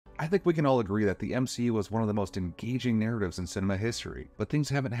I think we can all agree that the MCU was one of the most engaging narratives in cinema history, but things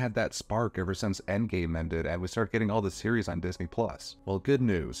haven't had that spark ever since Endgame ended and we started getting all the series on Disney+. Well, good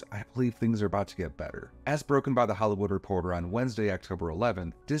news, I believe things are about to get better. As broken by The Hollywood Reporter on Wednesday, October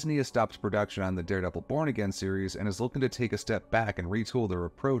 11th, Disney has stopped production on the Daredevil Born Again series and is looking to take a step back and retool their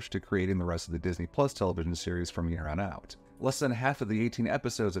approach to creating the rest of the Disney+ television series from here on out. Less than half of the 18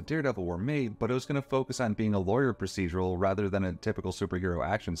 episodes of Daredevil were made, but it was going to focus on being a lawyer procedural rather than a typical superhero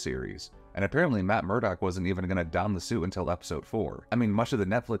action series. And apparently Matt Murdock wasn't even going to don the suit until episode 4. I mean, much of the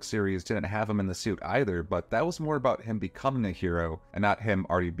Netflix series didn't have him in the suit either, but that was more about him becoming a hero and not him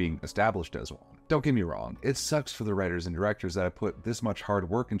already being established as one. Don't get me wrong, it sucks for the writers and directors that have put this much hard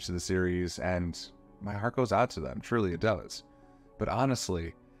work into the series, and my heart goes out to them, truly it does. But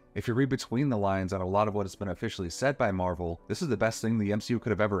honestly, if you read between the lines on a lot of what has been officially said by Marvel, this is the best thing the MCU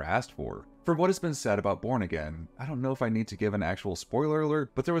could have ever asked for. From what has been said about Born Again, I don't know if I need to give an actual spoiler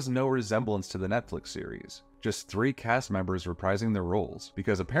alert, but there was no resemblance to the Netflix series. Just 3 cast members reprising their roles,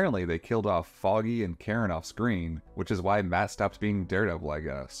 because apparently they killed off Foggy and Karen off screen, which is why Matt stopped being Daredevil, I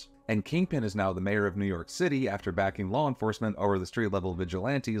guess. And Kingpin is now the mayor of New York City after backing law enforcement over the street-level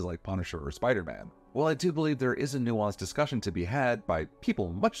vigilantes like Punisher or Spider-Man. While I do believe there is a nuanced discussion to be had by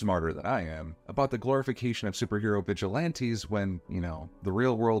people much smarter than I am about the glorification of superhero vigilantes when, the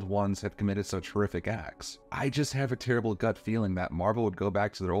real-world ones have committed such horrific acts, I just have a terrible gut feeling that Marvel would go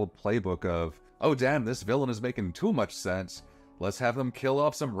back to their old playbook of, oh damn, this villain is making too much sense, let's have them kill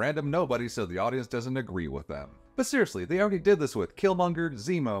off some random nobody so the audience doesn't agree with them. But seriously, they already did this with Killmonger,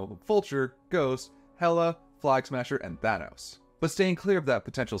 Zemo, Vulture, Ghost, Hela, Flag Smasher, and Thanos. But staying clear of that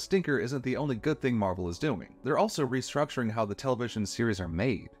potential stinker isn't the only good thing Marvel is doing. They're also restructuring how the television series are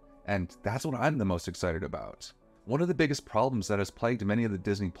made, and that's what I'm the most excited about. One of the biggest problems that has plagued many of the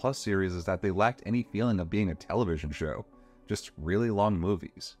Disney Plus series is that they lacked any feeling of being a television show, just really long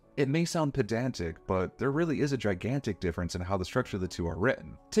movies. It may sound pedantic, but there really is a gigantic difference in how the structure of the two are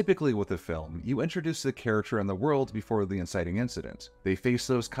written. Typically with a film, you introduce the character and the world before the inciting incident. They face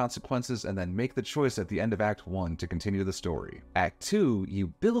those consequences and then make the choice at the end of Act 1 to continue the story. Act 2, you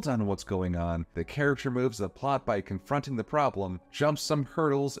build on what's going on, the character moves the plot by confronting the problem, jumps some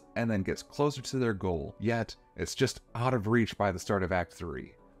hurdles, and then gets closer to their goal, yet it's just out of reach by the start of Act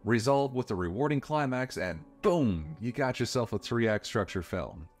 3. Resolve with a rewarding climax and boom, you got yourself a 3-act structure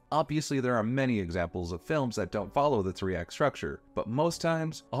film. Obviously, there are many examples of films that don't follow the 3-act structure, but most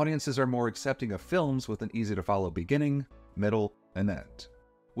times, audiences are more accepting of films with an easy-to-follow beginning, middle, and end.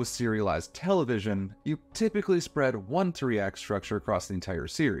 With serialized television, you typically spread one 3-act structure across the entire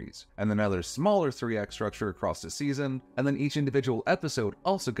series, and then another smaller 3-act structure across the season, and then each individual episode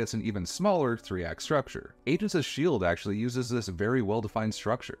also gets an even smaller 3-act structure. Agents of S.H.I.E.L.D. actually uses this very well-defined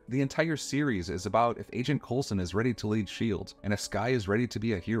structure. The entire series is about if Agent Coulson is ready to lead S.H.I.E.L.D., and if Skye is ready to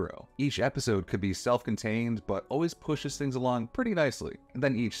be a hero. Each episode could be self-contained, but always pushes things along pretty nicely. And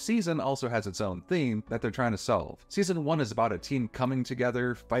then each season also has its own theme that they're trying to solve. Season 1 is about a team coming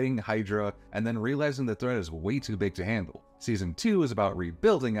together, fighting Hydra, and then realizing the threat is way too big to handle. Season 2 is about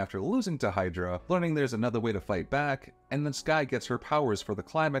rebuilding after losing to Hydra, learning there's another way to fight back, and then Skye gets her powers for the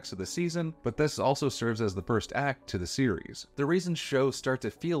climax of the season, but this also serves as the first act to the series. The reason shows start to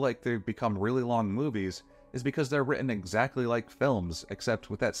feel like they've become really long movies is because they're written exactly like films,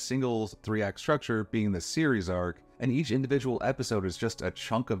 except with that single 3-act structure being the series arc, and each individual episode is just a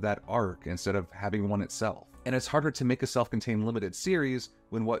chunk of that arc instead of having one itself. And it's harder to make a self-contained limited series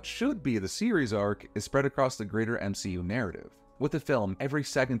when what should be the series arc is spread across the greater MCU narrative. With a film, every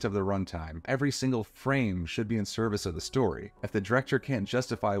second of the runtime, every single frame should be in service of the story. If the director can't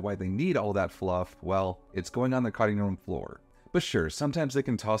justify why they need all that fluff, well, it's going on the cutting room floor. But sure, sometimes they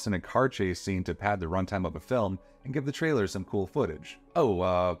can toss in a car chase scene to pad the runtime of a film and give the trailer some cool footage.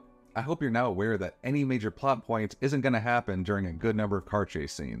 I hope you're now aware that any major plot point isn't going to happen during a good number of car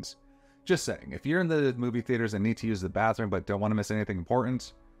chase scenes. Just saying, if you're in the movie theaters and need to use the bathroom but don't want to miss anything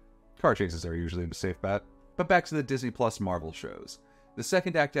important, car chases are usually a safe bet. But back to the Disney Plus Marvel shows. The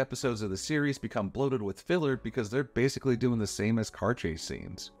second act episodes of the series become bloated with filler because they're basically doing the same as car chase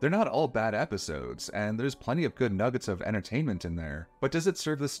scenes. They're not all bad episodes, and there's plenty of good nuggets of entertainment in there. But does it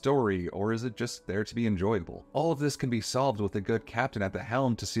serve the story, or is it just there to be enjoyable? All of this can be solved with a good captain at the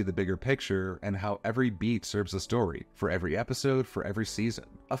helm to see the bigger picture and how every beat serves the story, for every episode, for every season.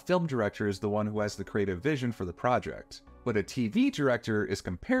 A film director is the one who has the creative vision for the project, but a TV director is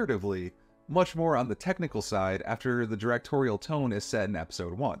comparatively much more on the technical side after the directorial tone is set in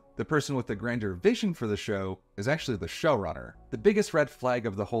episode 1. The person with the grander vision for the show is actually the showrunner. The biggest red flag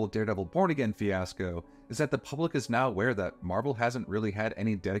of the whole Daredevil Born Again fiasco is that the public is now aware that Marvel hasn't really had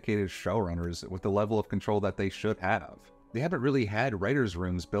any dedicated showrunners with the level of control that they should have. They haven't really had writers'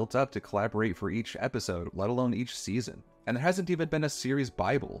 rooms built up to collaborate for each episode, let alone each season. And there hasn't even been a series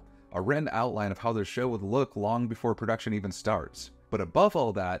bible, a written outline of how their show would look long before production even starts. But above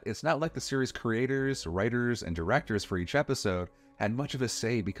all that, it's not like the series creators, writers, and directors for each episode had much of a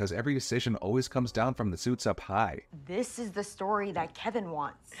say, because every decision always comes down from the suits up high. This is the story that Kevin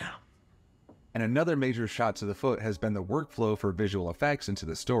wants. Yeah. And another major shot to the foot has been the workflow for visual effects into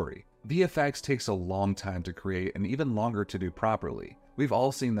the story. VFX takes a long time to create and even longer to do properly. We've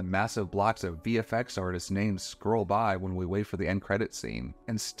all seen the massive blocks of VFX artists' names scroll by when we wait for the end credits scene.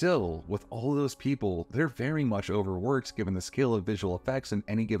 And still, with all those people, they're very much overworked given the scale of visual effects in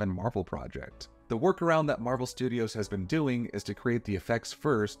any given Marvel project. The workaround that Marvel Studios has been doing is to create the effects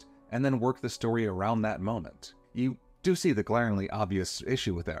first and then work the story around that moment. You do see the glaringly obvious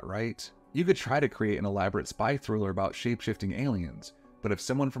issue with that, right? You could try to create an elaborate spy thriller about shape-shifting aliens, but if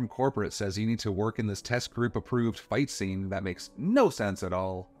someone from corporate says you need to work in this test group approved fight scene that makes no sense at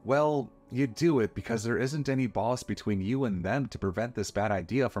all, well, you do it because there isn't any boss between you and them to prevent this bad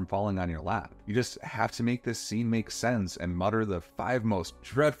idea from falling on your lap. You just have to make this scene make sense and mutter the 5 most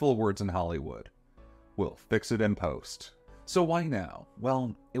dreadful words in Hollywood. We'll fix it in post. So why now?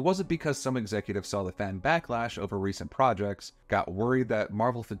 Well, it wasn't because some executive saw the fan backlash over recent projects, got worried that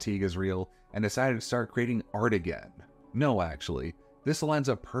Marvel fatigue is real, and decided to start creating art again. No, actually. This lines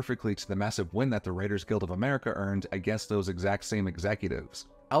up perfectly to the massive win that the Writers Guild of America earned against those exact same executives.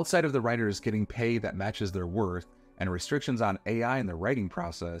 Outside of the writers getting pay that matches their worth, and restrictions on AI in the writing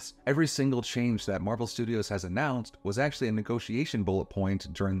process, every single change that Marvel Studios has announced was actually a negotiation bullet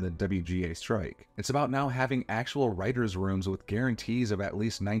point during the WGA strike. It's about now having actual writers' rooms with guarantees of at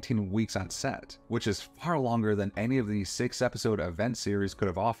least 19 weeks on set, which is far longer than any of the 6-episode event series could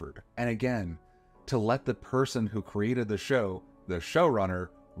have offered. And again, to let the person who created the show, the showrunner,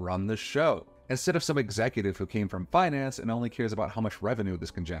 run the show, instead of some executive who came from finance and only cares about how much revenue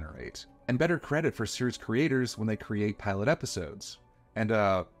this can generate. And better credit for series creators when they create pilot episodes. And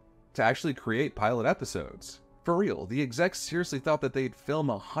to actually create pilot episodes. For real, the execs seriously thought that they'd film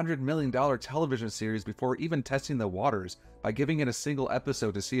a $100 million television series before even testing the waters by giving it a single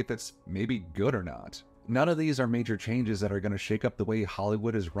episode to see if it's maybe good or not. None of these are major changes that are going to shake up the way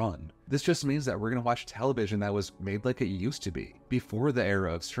Hollywood is run. This just means that we're going to watch television that was made like it used to be, before the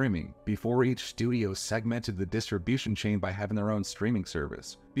era of streaming, before each studio segmented the distribution chain by having their own streaming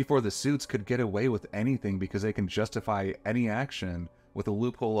service, before the suits could get away with anything because they can justify any action with a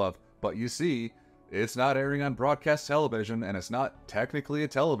loophole of, but you see, it's not airing on broadcast television and it's not technically a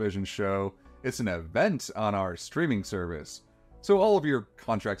television show, it's an event on our streaming service. So all of your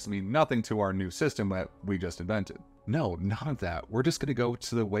contracts mean nothing to our new system that we just invented. No, none of that. We're just going to go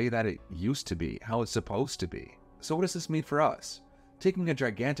to the way that it used to be, how it's supposed to be. So what does this mean for us? Taking a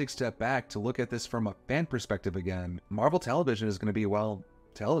gigantic step back to look at this from a fan perspective again, Marvel Television is going to be, well,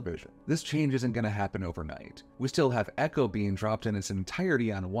 television. This change isn't going to happen overnight. We still have Echo being dropped in its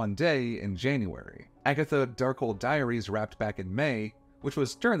entirety on one day in January. Agatha Darkhold Diaries wrapped back in May, which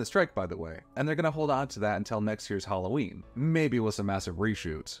was during the strike, by the way, and they're gonna hold on to that until next year's Halloween, maybe with some massive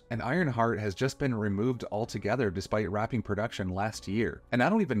reshoots. And Ironheart has just been removed altogether despite wrapping production last year. And I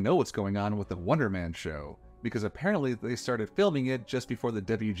don't even know what's going on with the Wonder Man show, because apparently they started filming it just before the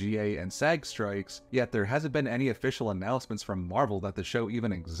WGA and SAG strikes, yet there hasn't been any official announcements from Marvel that the show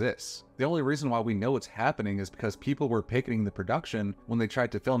even exists. The only reason why we know it's happening is because people were picketing the production when they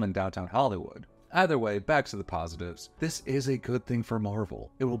tried to film in downtown Hollywood. Either way, back to the positives. This is a good thing for Marvel.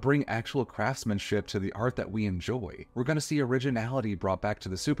 It will bring actual craftsmanship to the art that we enjoy. We're going to see originality brought back to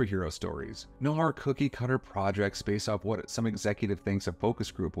the superhero stories. No more cookie-cutter projects based off what some executive thinks a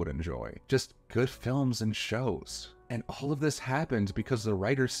focus group would enjoy. Just good films and shows. And all of this happened because the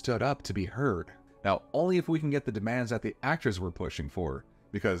writers stood up to be heard. Now, only if we can get the demands that the actors were pushing for.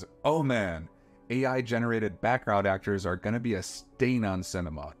 Because, oh man, AI-generated background actors are going to be a stain on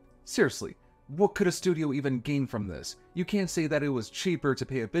cinema. Seriously. What could a studio even gain from this? You can't say that it was cheaper to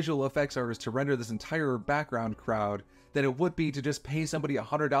pay a visual effects artist to render this entire background crowd than it would be to just pay somebody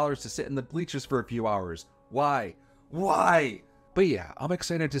 $100 to sit in the bleachers for a few hours. Why? Why? But yeah, I'm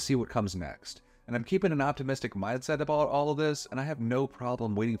excited to see what comes next. And I'm keeping an optimistic mindset about all of this, and I have no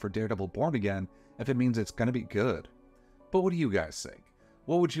problem waiting for Daredevil Born Again if it means it's gonna be good. But what do you guys think?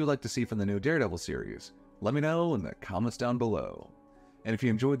 What would you like to see from the new Daredevil series? Let me know in the comments down below. And if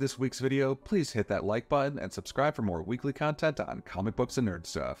you enjoyed this week's video, please hit that like button and subscribe for more weekly content on comic books and nerd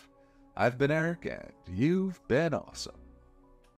stuff. I've been Eric, and you've been awesome.